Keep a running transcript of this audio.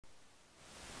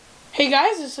Hey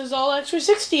guys, this is All Extra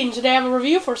 16. Today I have a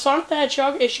review for Sonic the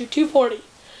Hedgehog issue 240.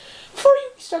 Before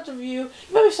you start the review,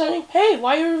 you might be saying, hey,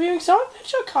 why are you reviewing Sonic the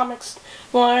Hedgehog comics?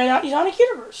 Why not Sonic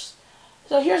Universe?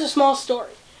 So here's a small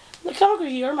story. The comic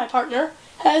reviewer, my partner,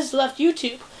 has left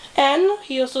YouTube, and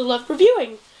he also left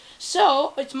reviewing.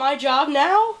 So it's my job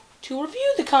now to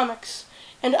review the comics,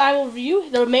 and I will review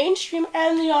the mainstream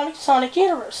and the Sonic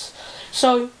Universe.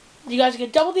 So you guys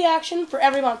get double the action for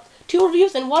every month. 2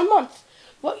 reviews in 1 month.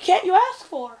 What can't you ask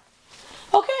for?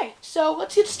 Okay, so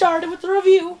let's get started with the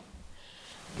review.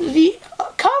 The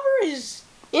cover is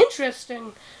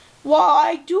interesting. While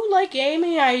I do like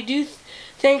Amy, I do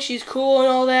think she's cool and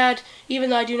all that, even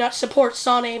though I do not support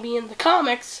Son Amy in the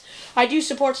comics, I do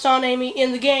support Son Amy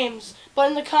in the games. But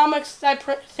in the comics, I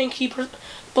think he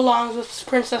belongs with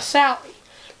Princess Sally.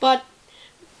 But,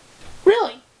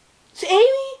 really, it's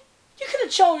Amy? You could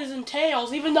have chosen his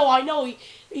Tails, even though I know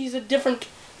he's a different...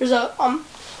 There's a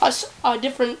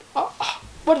different,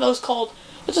 what are those called?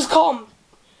 Let's just call them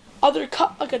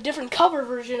like a different cover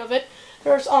version of it.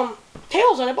 There's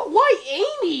Tails on it, but why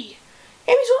Amy?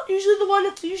 Amy's usually the one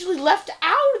that's usually left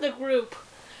out of the group,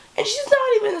 and she's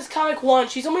not even in this comic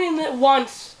once. She's only in it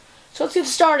once. So let's get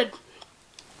started.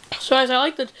 So as I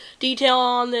like the detail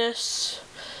on this,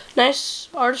 nice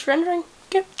artist rendering.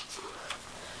 Okay,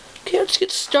 let's get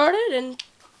started and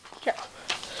yeah.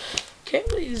 Okay,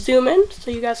 let's zoom in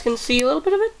so you guys can see a little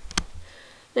bit of it.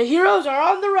 The heroes are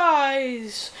on the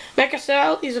rise. Mecha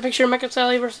Sally is a picture of Mecha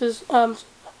Sally versus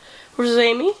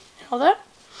Amy and all that.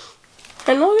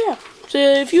 And oh yeah, so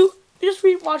if you just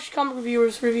watch comic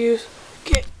reviewers' reviews,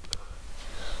 okay,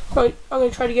 I'm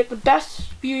gonna try to get the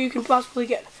best view you can possibly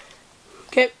get.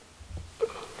 Okay,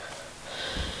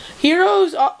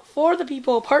 Heroes for the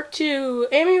People, Part 2.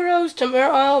 Amy rose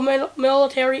to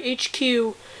military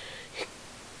HQ.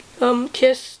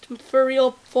 Kissed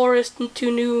Furreal Forest into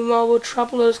new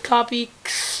Metropolis copy.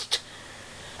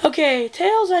 Okay,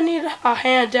 Tails, I need a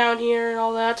hand down here and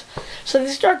all that. So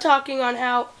they start talking on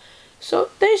how.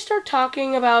 So they start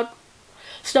talking about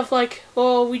stuff like,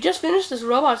 oh, we just finished this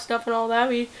robot stuff and all that.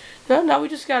 We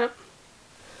just gotta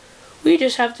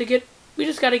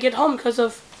get home because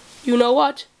of, you know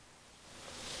what?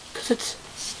 Because it's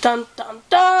dun dun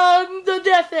dun. The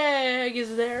Death Egg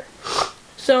is there.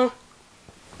 So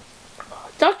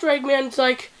Dr. Eggman's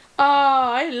like,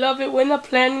 I love it when the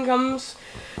plan comes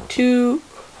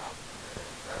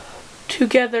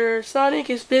together. Sonic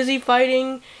is busy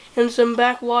fighting in some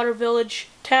backwater village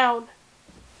town.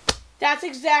 That's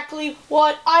exactly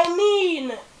what I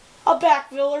mean! A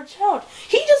backwater town.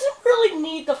 He doesn't really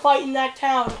need to fight in that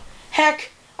town.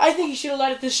 Heck, I think he should have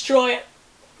let it destroy it.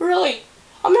 Really.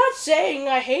 I'm not saying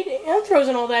I hate Anthros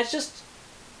and all that, it's just,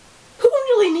 who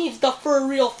really needs the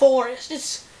Furreal Forest?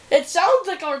 It sounds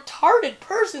like a retarded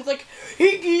person. It's like,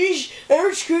 hey guys,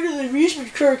 I'm scared of the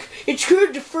amusement park. It's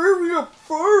called the Furreal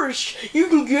Forest. You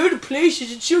can go to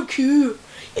places. It's so cool.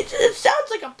 It sounds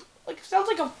like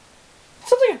a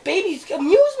baby's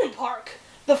amusement park.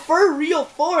 The Furreal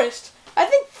Forest. I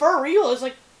think Furreal is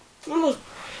like one of those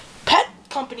pet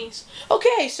companies.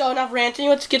 Okay, so enough ranting.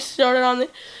 Let's get started on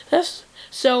this.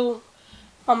 So,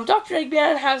 Dr.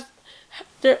 Eggman has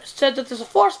said that there's a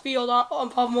force field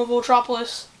on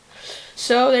Metropolis.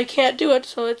 So they can't do it,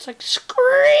 so it's like screech.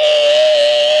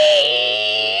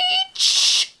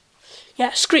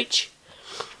 Yeah, screech.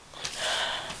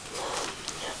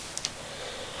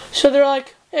 So they're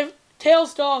like, if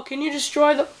Tails doll, can you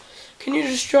destroy the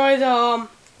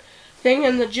thing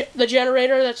and the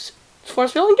generator that's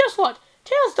force field? And guess what?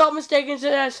 Tails doll mistakes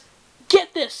it as,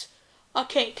 get this, a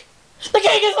cake. The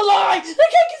cake is a lie! The cake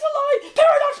is a lie!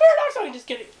 Paradox! I'm just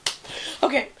kidding.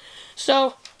 Okay,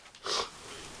 so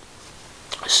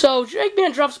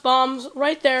Eggman drops bombs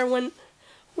right there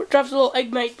drops little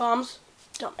Eggmate bombs.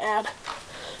 Dumb ad.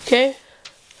 Okay?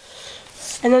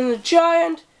 And then the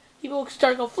giant people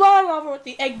start go flying over with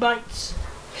the Eggmites.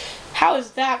 How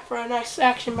is that for a nice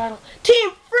action battle?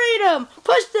 Team Freedom!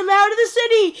 Push them out of the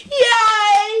city!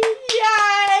 Yay!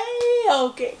 Yay!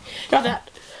 Okay, now that.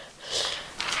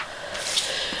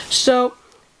 So,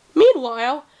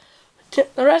 meanwhile, the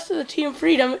rest of the Team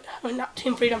Freedom, not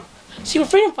Team Freedom, Secret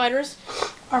Freedom Fighters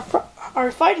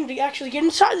are fighting to actually get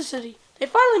inside the city. They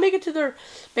finally make it to their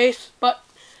base,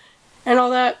 and all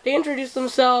that. They introduce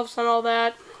themselves and all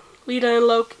that. Lita and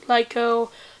Lyco.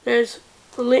 There's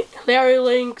Larry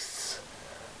Lynx.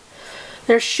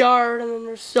 There's Shard, and then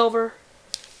there's Silver.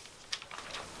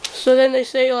 So then they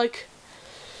say like,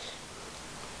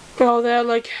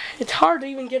 it's hard to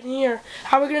even get in here.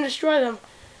 How are we gonna destroy them?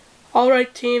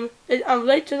 Alright team, I'm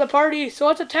late to the party, so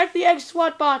let's attack the egg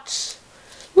SWAT bots.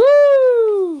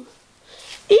 Woo!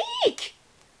 Eek!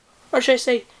 Or should I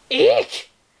say, eek?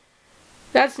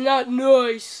 That's not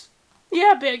nice.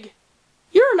 Yeah, Big.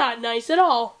 You're not nice at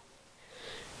all.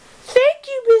 Thank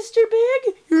you, Mr.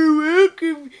 Big. You're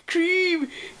welcome, Cream.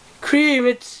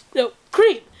 Cream,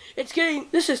 Cream.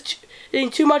 This is getting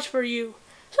too much for you.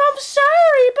 So I'm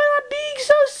sorry, but I'm being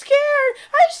so scared.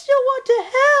 I still want to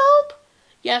help.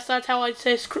 Yes, that's how I'd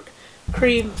say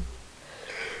Cream.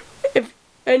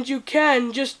 And you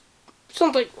can just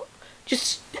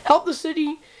help the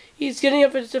city. He's getting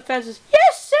up his defenses.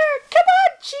 Yes, sir. Come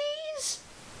on, cheese.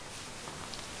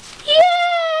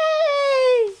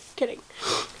 Yay! Kidding.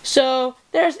 So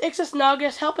there's Ixus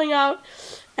Nagus helping out,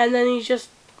 and then he just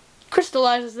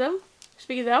crystallizes them.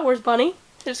 Speaking of that, where's Bunny?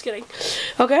 Just kidding.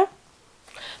 Okay.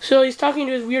 So he's talking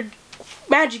to his weird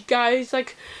magic guy. He's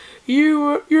like,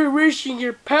 you're raising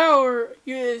your power.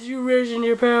 Yes, you're raising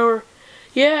your power.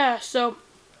 Yeah, so,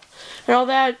 and all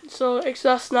that. So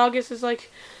Ixus Nagus is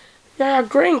like, yeah,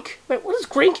 Grink. Wait, what does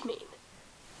Grink mean?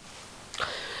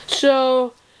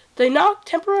 So they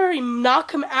temporarily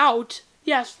knock him out.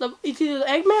 Yes, it's either the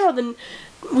Eggman or the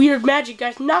weird magic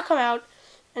guys knock him out,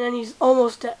 and then he's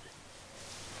almost dead.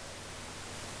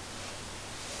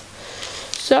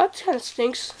 So that kind of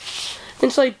stinks.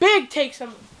 And so Big takes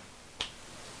him.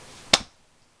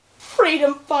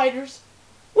 Freedom fighters,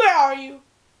 where are you?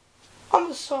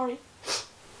 I'm sorry.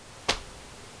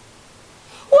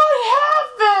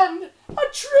 What happened? A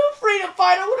true freedom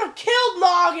fighter would have killed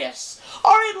Nagus,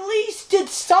 or at least did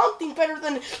something better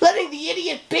than letting the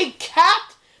idiot Big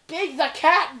the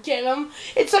cat get him.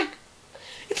 It's like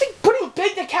putting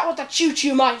Big the cat with the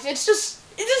choo-choo mice. It's just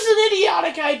an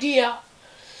idiotic idea.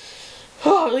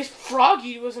 Oh, at least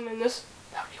Froggy wasn't in this.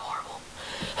 That would be horrible.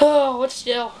 Oh, but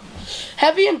still.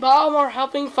 Heavy and Bomb are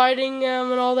helping fighting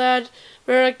and all that.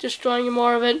 We're like destroying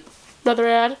more of it. Another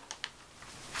ad.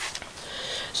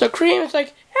 So Cream is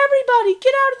like, everybody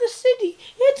get out of the city.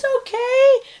 It's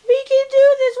okay. We can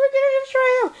do this. We're going to destroy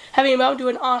them. Heavy and Bomb do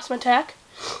an awesome attack,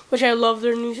 which I love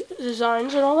their new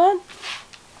designs and all that.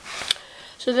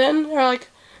 So then they're like,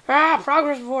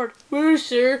 progress report. Well,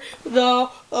 sir, we're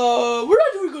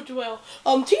not doing good too well.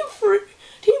 Team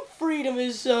Freedom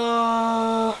is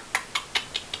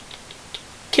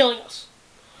killing us.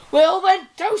 Well then,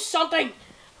 do something.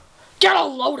 Get a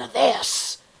load of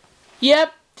this.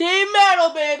 Yep, Team Metal,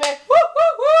 baby. Woo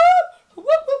woo woo. Woo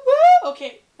woo woo.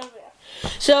 Okay.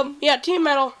 So yeah, Team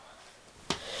Metal.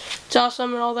 It's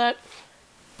awesome and all that.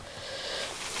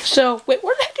 So wait,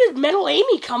 where the heck did Metal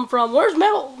Amy come from? Where's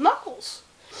Metal Knuckles?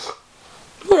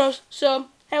 Who knows? So,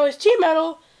 anyways, Team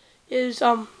Metal is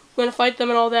gonna fight them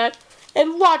and all that.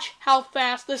 And watch how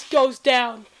fast this goes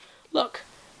down. Look,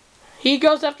 he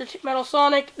goes after Metal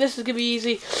Sonic. This is gonna be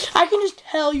easy. I can just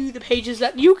tell you the pages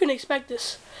that you can expect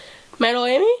this. Metal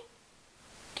Amy,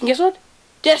 and guess what?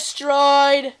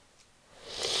 Destroyed.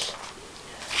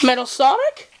 Metal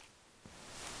Sonic,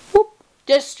 whoop,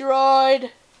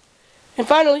 destroyed. And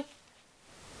finally,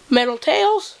 Metal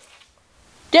Tails,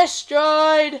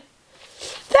 destroyed.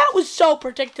 That was so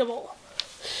predictable.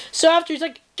 So after he's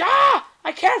like,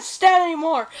 I can't stand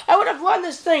anymore. I would have won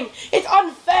this thing. It's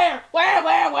unfair. Wah,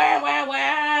 wah, wah, wah,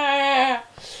 wah.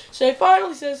 So he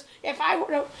finally says, if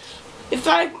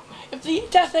the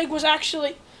Death Egg would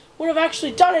have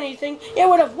actually done anything, it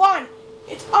would have won.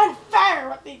 It's unfair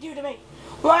what they do to me.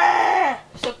 Wah.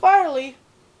 So finally,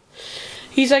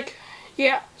 he's like,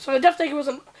 yeah. So the Death Egg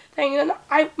wasn't thing, and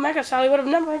Mecha Sally would have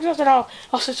never existed at all.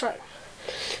 Oh, that's right.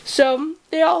 So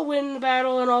they all win the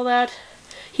battle and all that.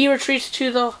 He retreats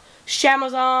to the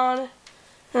Shamazon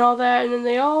and all that, and then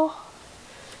they all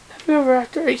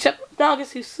after, except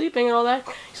Nagus, who's sleeping and all that.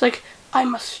 He's like, I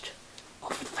must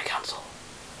over to the council.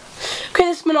 Okay,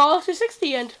 this has been all up to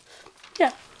 60, and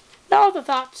yeah, now the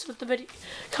thoughts with the video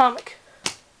comic.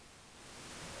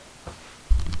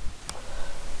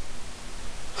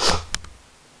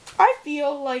 I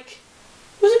feel like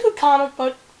it was a good comic,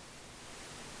 but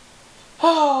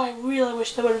oh, I really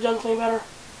wish they would have done something better.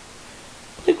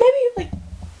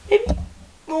 Maybe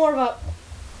more of a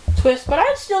twist, but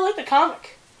I still like the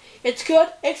comic. It's good.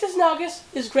 Ixus Nagus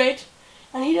is great,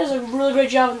 and he does a really great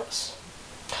job in this.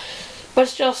 But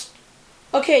it's just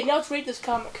okay. Now let's read this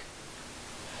comic.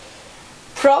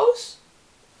 Pros: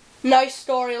 nice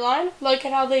storyline. Like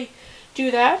how they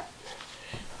do that.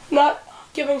 Not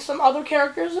giving some other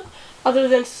characters other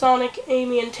than Sonic,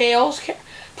 Amy, and Tails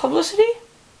publicity.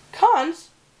 Cons: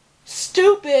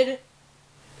 stupid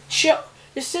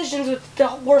decisions with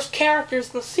the worst characters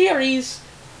in the series.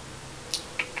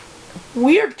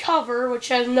 Weird cover, which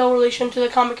has no relation to the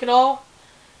comic at all.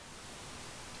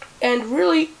 And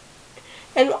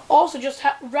also just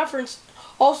reference.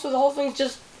 Also, the whole thing's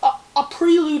just a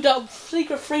prelude to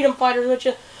Secret Freedom Fighters, which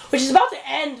is about to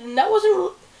end, and that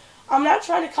wasn't. I'm not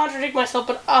trying to contradict myself,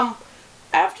 but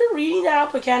after reading that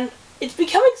up again, it's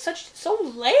becoming so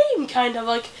lame, kind of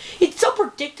like it's so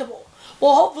predictable.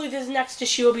 Well, hopefully this next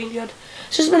issue will be good.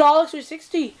 This has been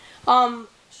Alex360.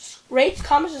 Rate,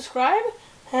 comment, subscribe,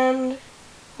 and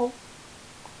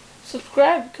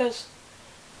subscribe because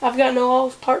I've got no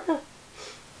partner.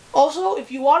 Also,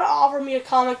 if you want to offer me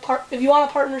if you want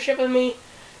a partnership with me,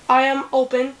 I am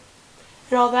open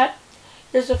and all that.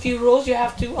 There's a few rules. You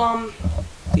have to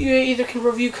you either can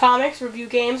review comics, review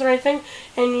games, or anything,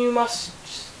 and you must.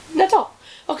 That's all.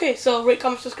 Okay, so rate,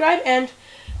 comment, subscribe, and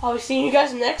I'll be seeing you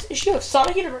guys in the next issue of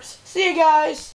Sonic Universe. See you guys.